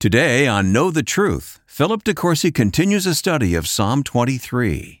Today on Know the Truth, Philip De Courcy continues a study of Psalm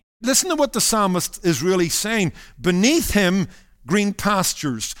 23. Listen to what the psalmist is really saying. Beneath him, green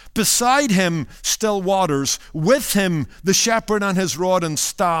pastures. Beside him, still waters. With him, the shepherd and his rod and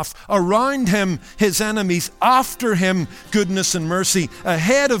staff. Around him, his enemies. After him, goodness and mercy.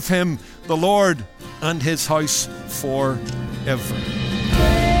 Ahead of him, the Lord and his house forever.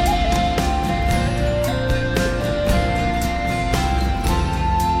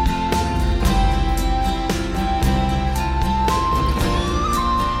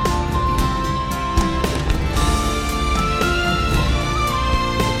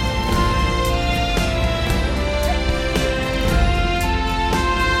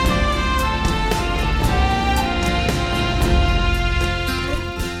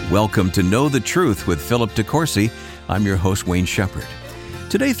 Welcome to Know the Truth with Philip De Courcy. I'm your host, Wayne Shepherd.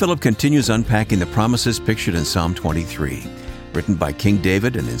 Today, Philip continues unpacking the promises pictured in Psalm 23. Written by King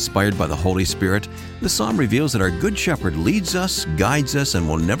David and inspired by the Holy Spirit, the psalm reveals that our Good Shepherd leads us, guides us, and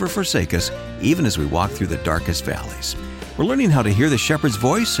will never forsake us, even as we walk through the darkest valleys. We're learning how to hear the Shepherd's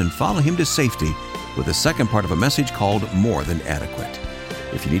voice and follow him to safety with the second part of a message called More Than Adequate.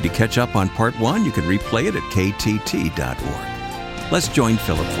 If you need to catch up on part 1, you can replay it at ktt.org. Let's join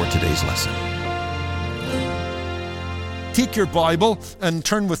Philip for today's lesson. Take your Bible and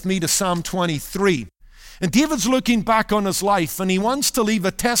turn with me to Psalm 23. And David's looking back on his life, and he wants to leave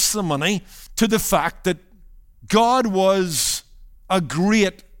a testimony to the fact that God was a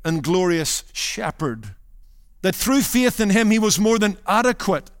great and glorious shepherd. That through faith in him, he was more than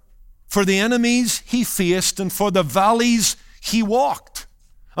adequate for the enemies he faced and for the valleys he walked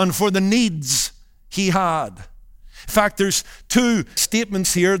and for the needs he had. In fact, there's two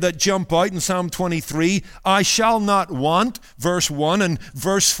statements here that jump out in Psalm 23. I shall not want, verse 1, and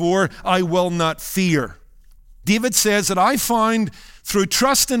verse 4, I will not fear. David says that I found through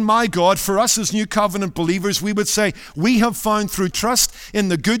trust in my God, for us as New Covenant believers, we would say, we have found through trust in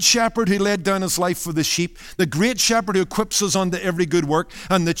the Good Shepherd who laid down his life for the sheep, the great shepherd who equips us unto every good work,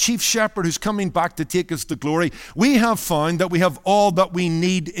 and the chief shepherd who's coming back to take us to glory. We have found that we have all that we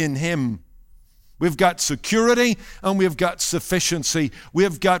need in him. We've got security and we've got sufficiency.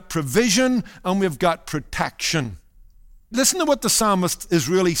 We've got provision and we've got protection. Listen to what the psalmist is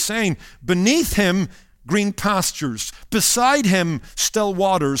really saying. Beneath him, green pastures. Beside him, still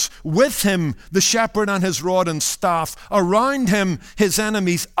waters. With him, the shepherd and his rod and staff. Around him, his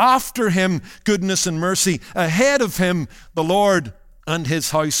enemies. After him, goodness and mercy. Ahead of him, the Lord and his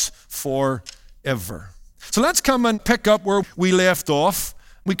house forever. So let's come and pick up where we left off.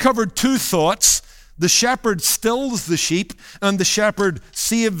 We covered two thoughts. The shepherd stills the sheep and the shepherd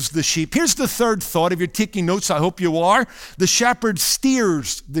saves the sheep. Here's the third thought. If you're taking notes, I hope you are. The shepherd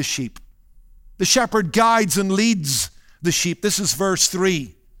steers the sheep. The shepherd guides and leads the sheep. This is verse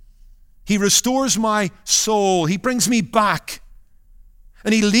 3. He restores my soul. He brings me back.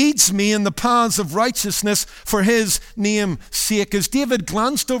 And he leads me in the paths of righteousness for his name's sake. As David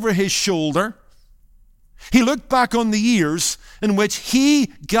glanced over his shoulder, he looked back on the years in which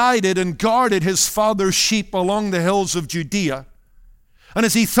he guided and guarded his father's sheep along the hills of Judea. And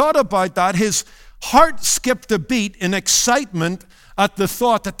as he thought about that, his heart skipped a beat in excitement at the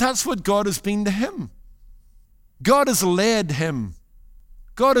thought that that's what God has been to him. God has led him.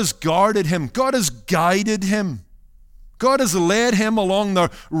 God has guarded him. God has guided him. God has led him along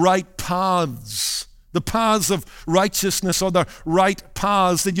the right paths. The paths of righteousness are the right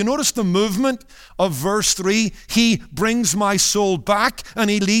paths. Did you notice the movement of verse 3? He brings my soul back and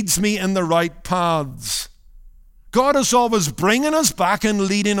he leads me in the right paths. God is always bringing us back and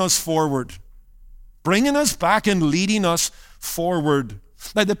leading us forward. Bringing us back and leading us forward.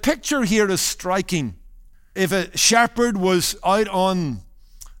 Now the picture here is striking. If a shepherd was out on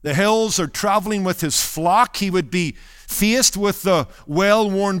the hills or traveling with his flock, he would be faced with the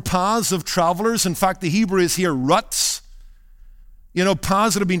well-worn paths of travelers. In fact, the Hebrew is here ruts.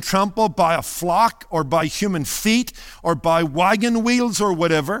 Paths that have been trampled by a flock or by human feet or by wagon wheels or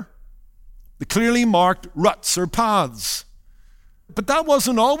whatever. The clearly marked ruts or paths. But that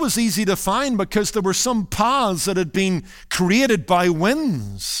wasn't always easy to find because there were some paths that had been created by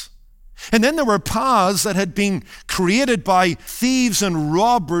winds. And then there were paths that had been created by thieves and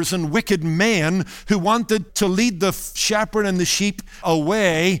robbers and wicked men who wanted to lead the shepherd and the sheep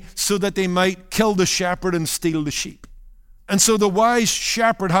away so that they might kill the shepherd and steal the sheep. And so the wise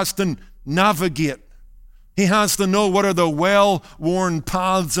shepherd has to navigate. He has to know what are the well-worn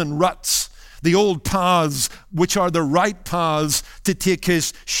paths and ruts, the old paths, which are the right paths to take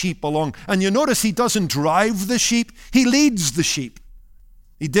his sheep along. And you notice he doesn't drive the sheep, he leads the sheep.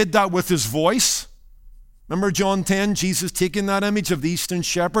 He did that with his voice. Remember John 10, Jesus taking that image of the Eastern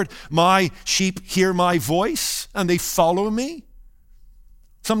shepherd? My sheep hear my voice and they follow me.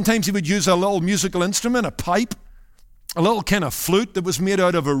 Sometimes he would use a little musical instrument, a pipe, a little kind of flute that was made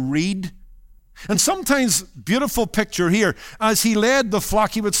out of a reed. And sometimes, beautiful picture here, as he led the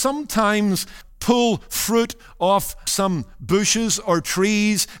flock, he would sometimes pull fruit off some bushes or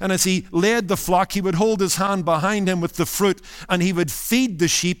trees, and as he led the flock, he would hold his hand behind him with the fruit, and he would feed the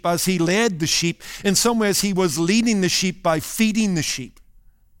sheep as he led the sheep. In some ways, he was leading the sheep by feeding the sheep.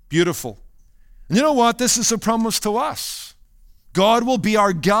 Beautiful. And you know what? This is a promise to us. God will be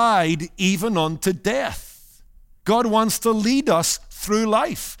our guide even unto death. God wants to lead us through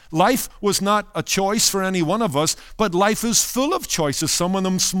life. Life was not a choice for any one of us, but life is full of choices, some of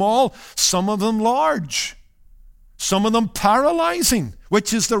them small, some of them large, some of them paralyzing.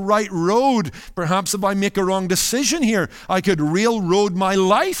 Which is the right road? Perhaps if I make a wrong decision here, I could railroad my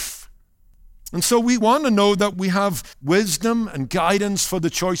life. And so we want to know that we have wisdom and guidance for the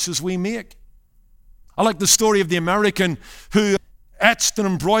choices we make. I like the story of the American who etched and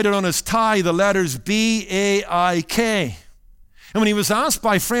embroidered on his tie the letters B-A-I-K. And when he was asked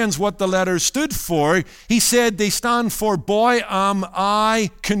by friends what the letters stood for, he said they stand for boy am I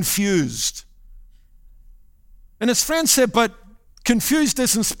confused. And his friends said, but confused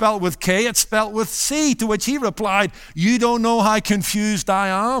isn't spelt with K, it's spelt with C. To which he replied, you don't know how confused I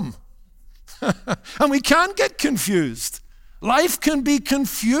am. And we can get confused. Life can be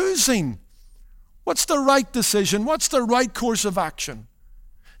confusing. What's the right decision? What's the right course of action?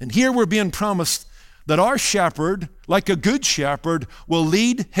 And here we're being promised that our shepherd, like a good shepherd, will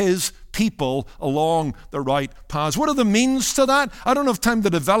lead his people along the right paths. What are the means to that? I don't have time to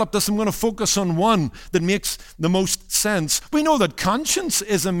develop this. I'm going to focus on one that makes the most sense. We know that conscience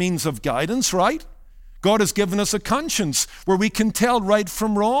is a means of guidance, right? God has given us a conscience where we can tell right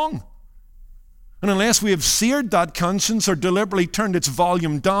from wrong. And unless we have seared that conscience or deliberately turned its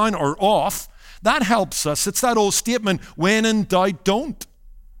volume down or off, that helps us. It's that old statement, when in doubt, don't.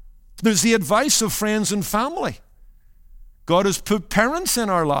 There's the advice of friends and family. God has put parents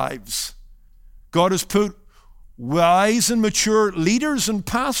in our lives. God has put wise and mature leaders and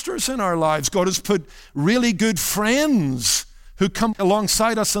pastors in our lives. God has put really good friends who come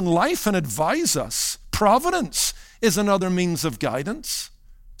alongside us in life and advise us. Providence is another means of guidance.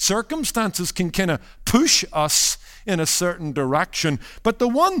 Circumstances can kind of push us in a certain direction. But the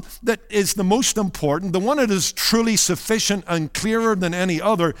one that is the most important, the one that is truly sufficient and clearer than any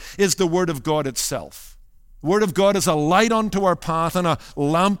other, is the Word of God itself. The Word of God is a light unto our path and a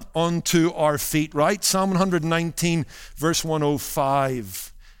lamp unto our feet, right? Psalm 119, verse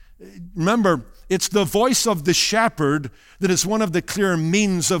 105. Remember, it's the voice of the shepherd that is one of the clear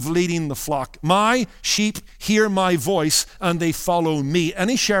means of leading the flock. My sheep hear my voice and they follow me.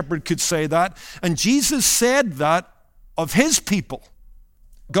 Any shepherd could say that. And Jesus said that of his people.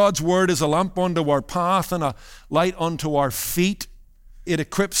 God's word is a lamp unto our path and a light unto our feet. It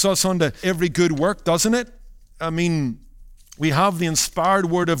equips us unto every good work, doesn't it? I mean, we have the inspired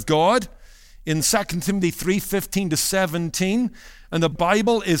word of God in 2 Timothy 3:15-17. And the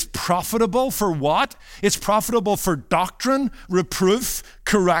Bible is profitable for what? It's profitable for doctrine, reproof,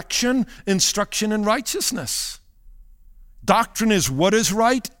 correction, instruction in righteousness. Doctrine is what is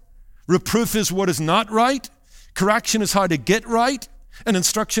right. Reproof is what is not right. Correction is how to get right. And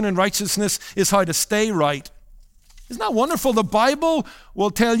instruction in righteousness is how to stay right. Isn't that wonderful? The Bible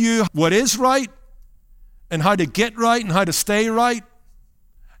will tell you what is right and how to get right and how to stay right.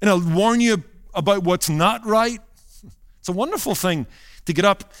 And it'll warn you about what's not right. It's a wonderful thing to get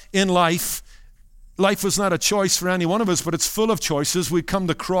up in life. Life was not a choice for any one of us, but it's full of choices. We come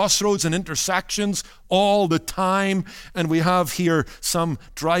to crossroads and intersections all the time, and we have here some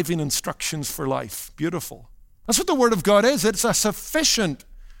driving instructions for life. Beautiful. That's what the Word of God is. It's a sufficient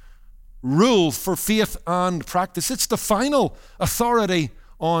rule for faith and practice. It's the final authority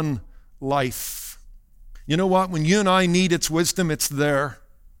on life. You know what? When you and I need its wisdom, it's there.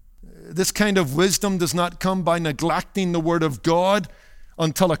 This kind of wisdom does not come by neglecting the Word of God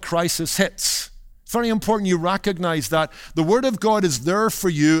until a crisis hits. It's very important you recognize that. The Word of God is there for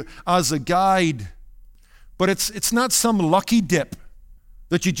you as a guide, but it's not some lucky dip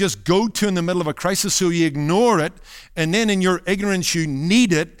that you just go to in the middle of a crisis, so you ignore it, and then in your ignorance you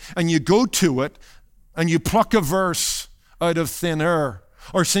need it, and you go to it, and you pluck a verse out of thin air.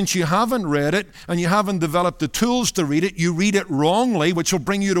 Or since you haven't read it and you haven't developed the tools to read it, you read it wrongly, which will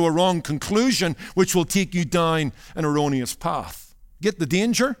bring you to a wrong conclusion, which will take you down an erroneous path. Get the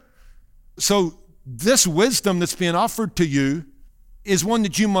danger? So this wisdom that's being offered to you is one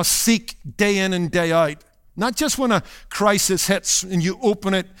that you must seek day in and day out. Not just when a crisis hits and you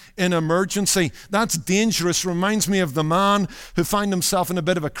open it in emergency. That's dangerous. Reminds me of the man who found himself in a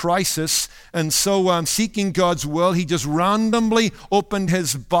bit of a crisis. And so seeking God's will, he just randomly opened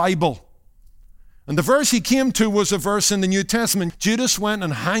his Bible. And the verse he came to was a verse in the New Testament. Judas went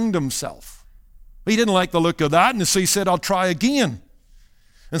and hanged himself. He didn't like the look of that, and so he said, I'll try again.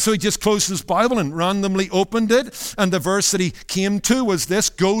 And so he just closed his Bible and randomly opened it. And the verse that he came to was this,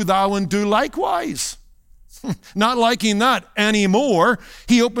 go thou and do likewise. Not liking that anymore,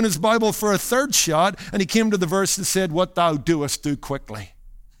 he opened his Bible for a third shot, and he came to the verse that said, what thou doest, do quickly.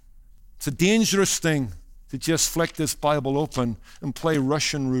 It's a dangerous thing to just flick this Bible open and play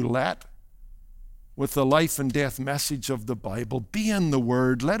Russian roulette with the life and death message of the Bible. Be in the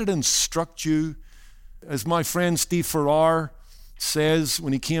Word. Let it instruct you. As my friend Steve Farrar says,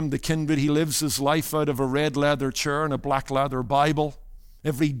 when he came to Kindred, he lives his life out of a red leather chair and a black leather Bible.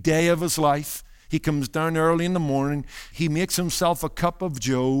 Every day of his life. He comes down early in the morning. He makes himself a cup of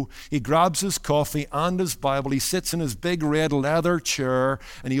joe. He grabs his coffee and his Bible. He sits in his big red leather chair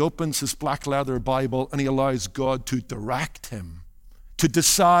and he opens his black leather Bible and he allows God to direct him, to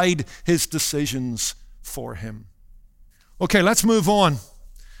decide his decisions for him. Okay, let's move on.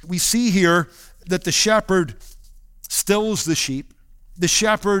 We see here that the shepherd stills the sheep. The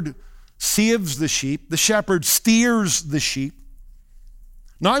shepherd saves the sheep. The shepherd steers the sheep.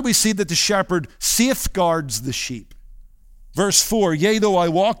 Now we see that the shepherd safeguards the sheep. Verse 4, yea, though I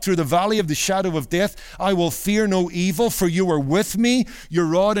walk through the valley of the shadow of death, I will fear no evil, for you are with me. Your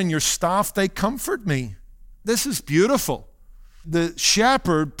rod and your staff, they comfort me. This is beautiful. The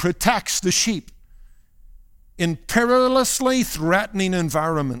shepherd protects the sheep in perilously threatening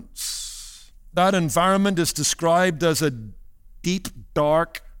environments. That environment is described as a deep,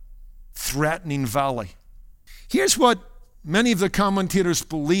 dark, threatening valley. Here's what many of the commentators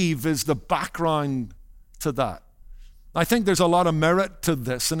believe is the background to that. I think there's a lot of merit to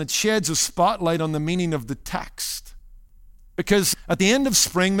this, and it sheds a spotlight on the meaning of the text. Because at the end of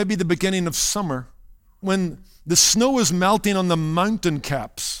spring, maybe the beginning of summer, when the snow is melting on the mountain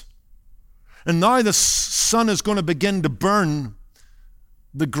caps, and now the sun is going to begin to burn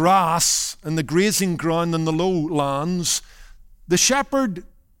the grass and the grazing ground in the lowlands, the shepherd,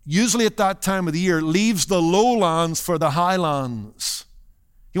 usually at that time of the year, leaves the lowlands for the highlands.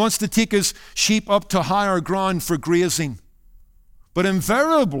 He wants to take his sheep up to higher ground for grazing. But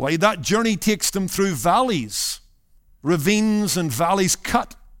invariably, that journey takes them through valleys, ravines and valleys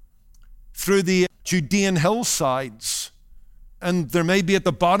cut through the Judean hillsides. And there may be at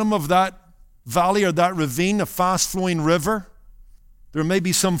the bottom of that valley or that ravine a fast-flowing river. There may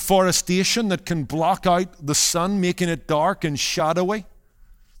be some forestation that can block out the sun, making it dark and shadowy.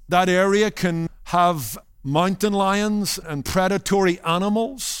 That area can have mountain lions and predatory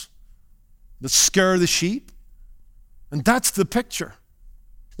animals that scare the sheep. And that's the picture.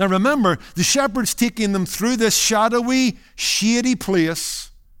 Now remember, the shepherd's taking them through this shadowy, shady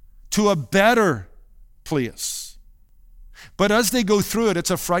place to a better place. But as they go through it,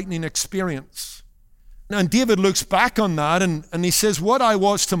 it's a frightening experience. And David looks back on that and he says, what I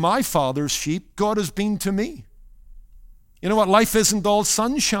was to my father's sheep, God has been to me. You know what? Life isn't all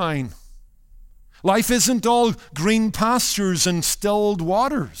sunshine. Life isn't all green pastures and stilled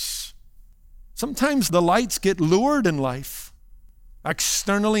waters. Sometimes the lights get lowered in life,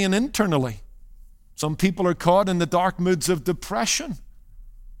 externally and internally. Some people are caught in the dark moods of depression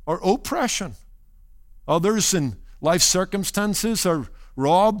or oppression. Others in life circumstances are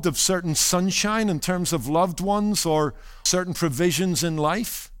robbed of certain sunshine in terms of loved ones or certain provisions in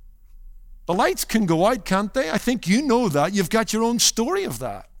life. The lights can go out, can't they? I think you know that. You've got your own story of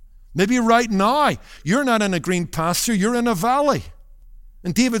that. Maybe right now, you're not in a green pasture, you're in a valley.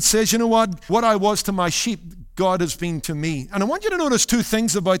 And David says, you know what? What I was to my sheep, God has been to me. And I want you to notice two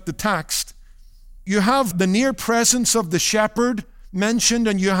things about the text. You have the near presence of the shepherd mentioned,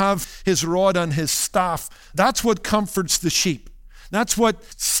 and you have his rod and his staff. That's what comforts the sheep. That's what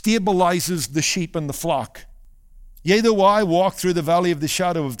stabilizes the sheep and the flock. Yea, though I walk through the valley of the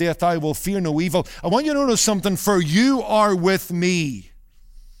shadow of death, I will fear no evil. I want you to notice something, for you are with me.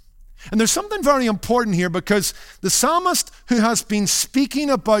 And there's something very important here, because the psalmist, who has been speaking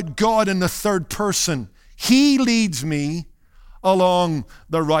about God in the third person, he leads me along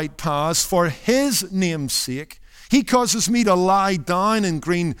the right paths for his name's sake. He causes me to lie down in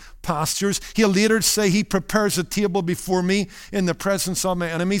green pastures. He'll later say he prepares a table before me in the presence of my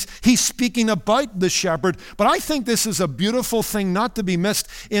enemies. He's speaking about the shepherd. But I think this is a beautiful thing not to be missed.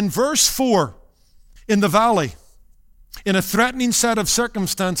 In verse 4, in the valley, in a threatening set of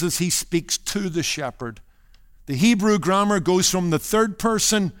circumstances, he speaks to the shepherd. The Hebrew grammar goes from the third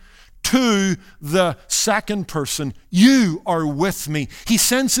person to the second person, you are with me. He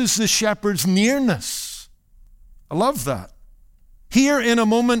senses the shepherd's nearness. I love that. Here in a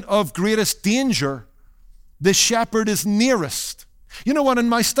moment of greatest danger, the shepherd is nearest. You know what? In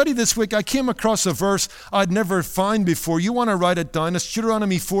my study this week, I came across a verse I'd never found before. You want to write it down. It's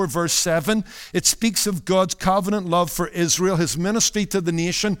Deuteronomy 4, verse 7. It speaks of God's covenant love for Israel, his ministry to the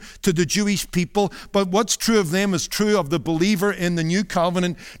nation, to the Jewish people. But what's true of them is true of the believer in the new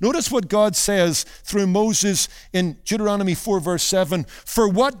covenant. Notice what God says through Moses in Deuteronomy 4, verse 7. For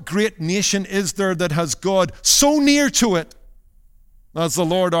what great nation is there that has God so near to it as the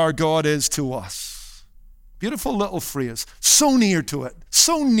Lord our God is to us? Beautiful little phrase. So near to it.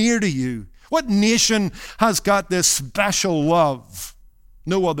 So near to you. What nation has got this special love?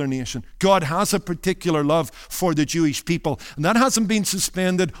 No other nation. God has a particular love for the Jewish people. And that hasn't been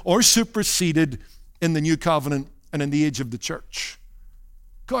suspended or superseded in the new covenant and in the age of the church.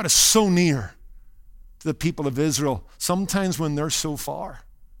 God is so near to the people of Israel, sometimes when they're so far.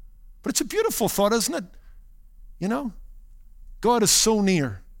 But it's a beautiful thought, isn't it? You know, God is so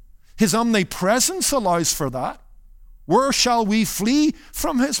near. His omnipresence allows for that. Where shall we flee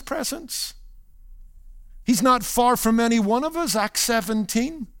from his presence? He's not far from any one of us, Acts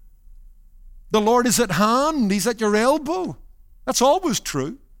 17. The Lord is at hand. He's at your elbow. That's always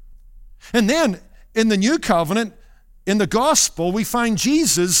true. And then in the new covenant, in the gospel, we find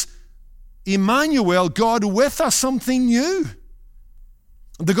Jesus, Emmanuel, God with us, something new.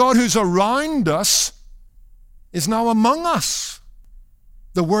 The God who's around us is now among us.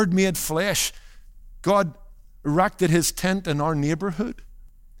 The Word made flesh. God erected his tent in our neighborhood.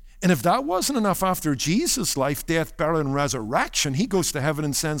 And if that wasn't enough, after Jesus' life, death, burial, and resurrection, he goes to heaven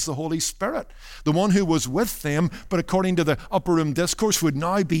and sends the Holy Spirit. The one who was with them, but according to the upper room discourse, would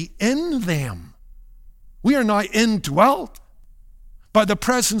now be in them. We are now indwelt by the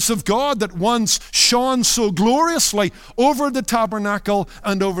presence of God that once shone so gloriously over the tabernacle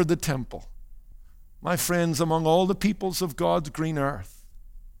and over the temple. My friends, among all the peoples of God's green earth,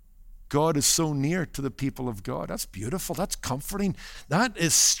 God is so near to the people of God. That's beautiful. That's comforting. That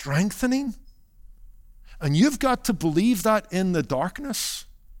is strengthening. And you've got to believe that in the darkness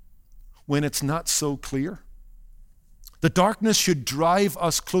when it's not so clear. The darkness should drive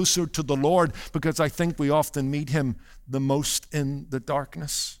us closer to the Lord because I think we often meet him the most in the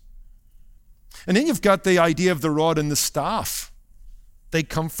darkness. And then you've got the idea of the rod and the staff. They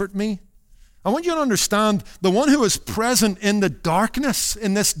comfort me. I want you to understand the one who is present in the darkness,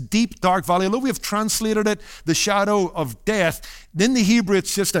 in this deep, dark valley. Although we have translated it, the shadow of death, in the Hebrew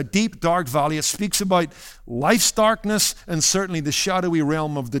it's just a deep, dark valley. It speaks about life's darkness and certainly the shadowy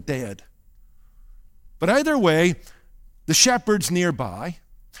realm of the dead. But either way, the shepherd's nearby.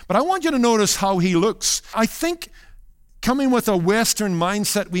 But I want you to notice how he looks. I think coming with a Western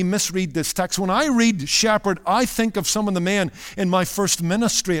mindset, we misread this text. When I read shepherd, I think of some of the men in my first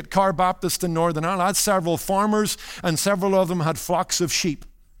ministry at Carr Baptist in Northern Ireland. I had several farmers, and several of them had flocks of sheep.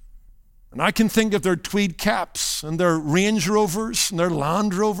 And I can think of their tweed caps, and their Range Rovers, and their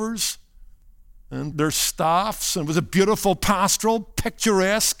Land Rovers, and their staffs. And it was a beautiful pastoral,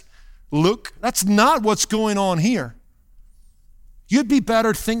 picturesque look. That's not what's going on here. You'd be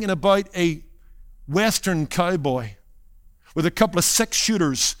better thinking about a Western cowboy with a couple of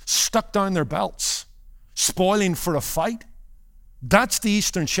six-shooters stuck down their belts, spoiling for a fight. That's the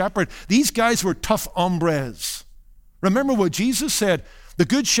Eastern shepherd. These guys were tough hombres. Remember what Jesus said, the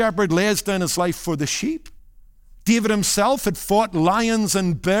good shepherd lays down his life for the sheep. David himself had fought lions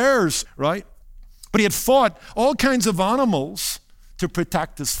and bears, right? But he had fought all kinds of animals to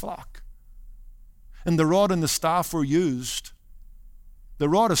protect his flock. And the rod and the staff were used. The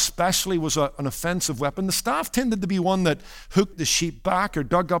rod especially was an offensive weapon. The staff tended to be one that hooked the sheep back or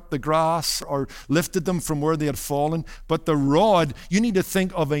dug up the grass or lifted them from where they had fallen. But the rod, you need to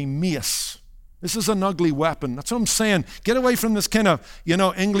think of a mace. This is an ugly weapon. That's what I'm saying. Get away from this kind of,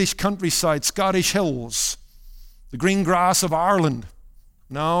 English countryside, Scottish hills, the green grass of Ireland.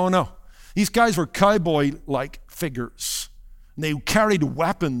 No. These guys were cowboy-like figures. And they carried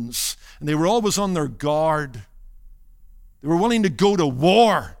weapons, and they were always on their guard. They were willing to go to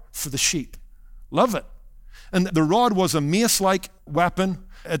war for the sheep. Love it. And the rod was a mace-like weapon.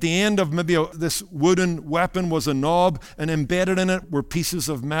 At the end of maybe this wooden weapon was a knob, and embedded in it were pieces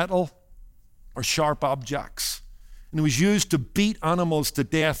of metal or sharp objects. And it was used to beat animals to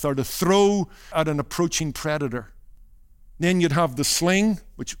death or to throw at an approaching predator. Then you'd have the sling,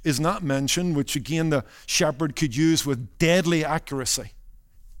 which is not mentioned, which again the shepherd could use with deadly accuracy.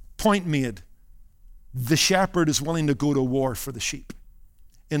 Point made. The shepherd is willing to go to war for the sheep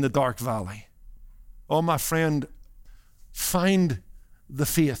in the dark valley. Oh, my friend, find the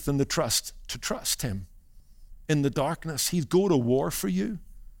faith and the trust to trust him in the darkness. He'll go to war for you.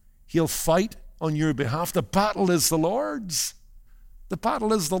 He'll fight on your behalf. The battle is the Lord's. The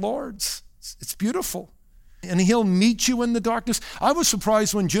battle is the Lord's. It's beautiful. And he'll meet you in the darkness. I was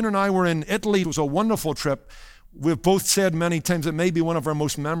surprised when June and I were in Italy. It was a wonderful trip. We've both said many times it may be one of our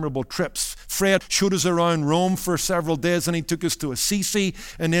most memorable trips. Fred showed us around Rome for several days, and he took us to Assisi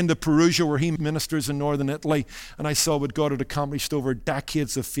and into Perugia, where he ministers in northern Italy. And I saw what God had accomplished over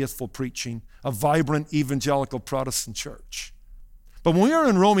decades of faithful preaching, a vibrant evangelical Protestant church. But when we were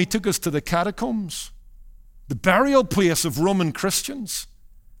in Rome, he took us to the catacombs, the burial place of Roman Christians.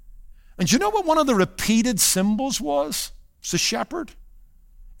 And do you know what one of the repeated symbols was? It's a shepherd.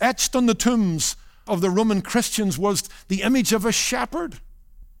 Etched on the tombs of the Roman Christians was the image of a shepherd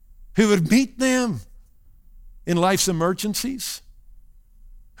who would meet them in life's emergencies,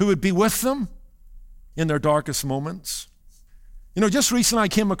 who would be with them in their darkest moments. You know, just recently I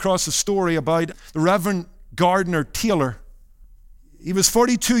came across a story about the Reverend Gardner Taylor. He was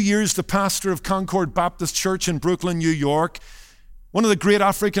 42 years the pastor of Concord Baptist Church in Brooklyn, New York. One of the great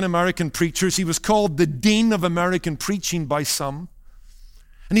African-American preachers. He was called the Dean of American Preaching by some.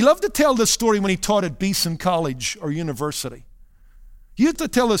 And he loved to tell this story when he taught at Beeson College or university. He used to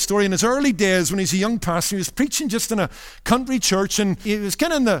tell this story in his early days when he was a young pastor. He was preaching just in a country church, and he was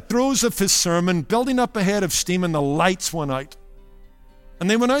kind of in the throes of his sermon, building up a head of steam, and the lights went out. And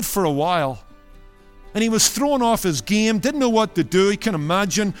they went out for a while. And he was thrown off his game, didn't know what to do. He can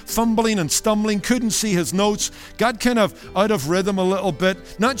imagine fumbling and stumbling, couldn't see his notes, got kind of out of rhythm a little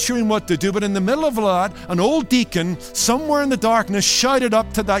bit, not sure what to do. But in the middle of that, an old deacon somewhere in the darkness shouted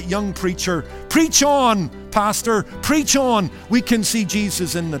up to that young preacher, "Preach on, pastor, preach on. We can see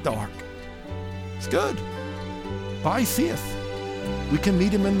Jesus in the dark." It's good. By faith, we can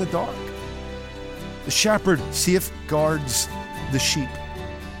meet him in the dark. The shepherd safeguards the sheep.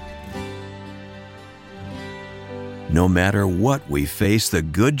 No matter what we face, the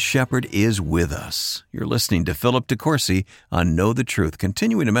Good Shepherd is with us. You're listening to Philip De Courcy on Know the Truth,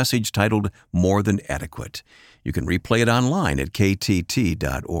 continuing a message titled More Than Adequate. You can replay it online at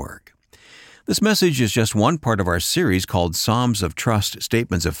ktt.org. This message is just one part of our series called Psalms of Trust,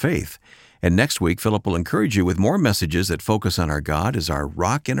 Statements of Faith. And next week, Philip will encourage you with more messages that focus on our God as our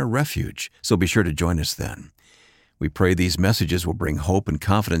rock and a refuge. So be sure to join us then. We pray these messages will bring hope and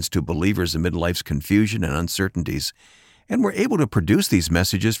confidence to believers amid life's confusion and uncertainties. And we're able to produce these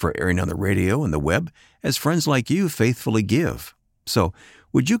messages for airing on the radio and the web as friends like you faithfully give. So,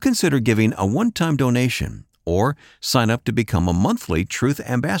 would you consider giving a one-time donation or sign up to become a monthly Truth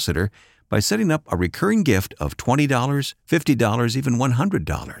Ambassador by setting up a recurring gift of $20, $50, even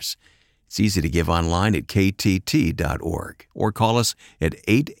 $100? It's easy to give online at ktt.org or call us at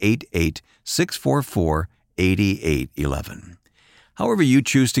 888-644-8811. However you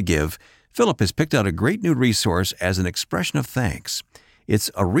choose to give, Philip has picked out a great new resource as an expression of thanks.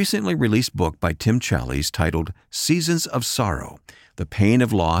 It's a recently released book by Tim Challies titled Seasons of Sorrow, The Pain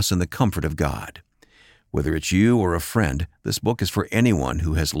of Loss and the Comfort of God. Whether it's you or a friend, this book is for anyone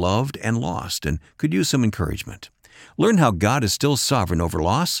who has loved and lost and could use some encouragement. Learn how God is still sovereign over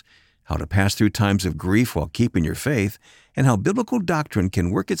loss, how to pass through times of grief while keeping your faith, and how biblical doctrine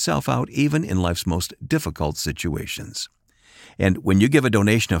can work itself out even in life's most difficult situations. And when you give a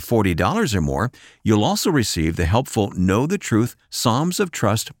donation of $40 or more, you'll also receive the helpful Know the Truth Psalms of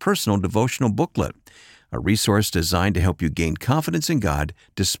Trust personal devotional booklet, a resource designed to help you gain confidence in God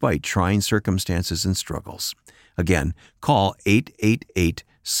despite trying circumstances and struggles. Again, call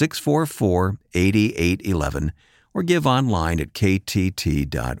 888-644-8811 or give online at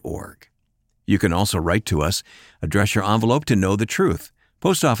ktt.org. You can also write to us. Address your envelope to Know the Truth,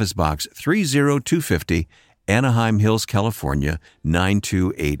 Post Office Box 30250, Anaheim Hills, California,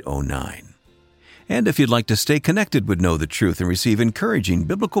 92809. And if you'd like to stay connected with Know the Truth and receive encouraging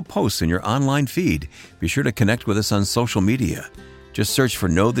biblical posts in your online feed, be sure to connect with us on social media. Just search for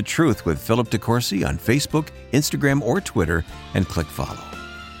Know the Truth with Philip De Courcy on Facebook, Instagram, or Twitter, and click follow.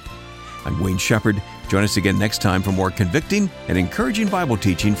 I'm Wayne Shepherd. Join us again next time for more convicting and encouraging Bible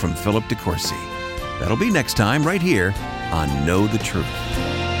teaching from Philip De Courcy. That'll be next time right here on Know the Truth.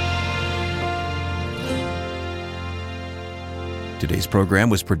 Today's program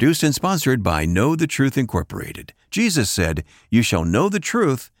was produced and sponsored by Know the Truth Incorporated. Jesus said, "You shall know the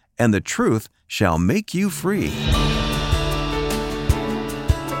truth, and the truth shall make you free."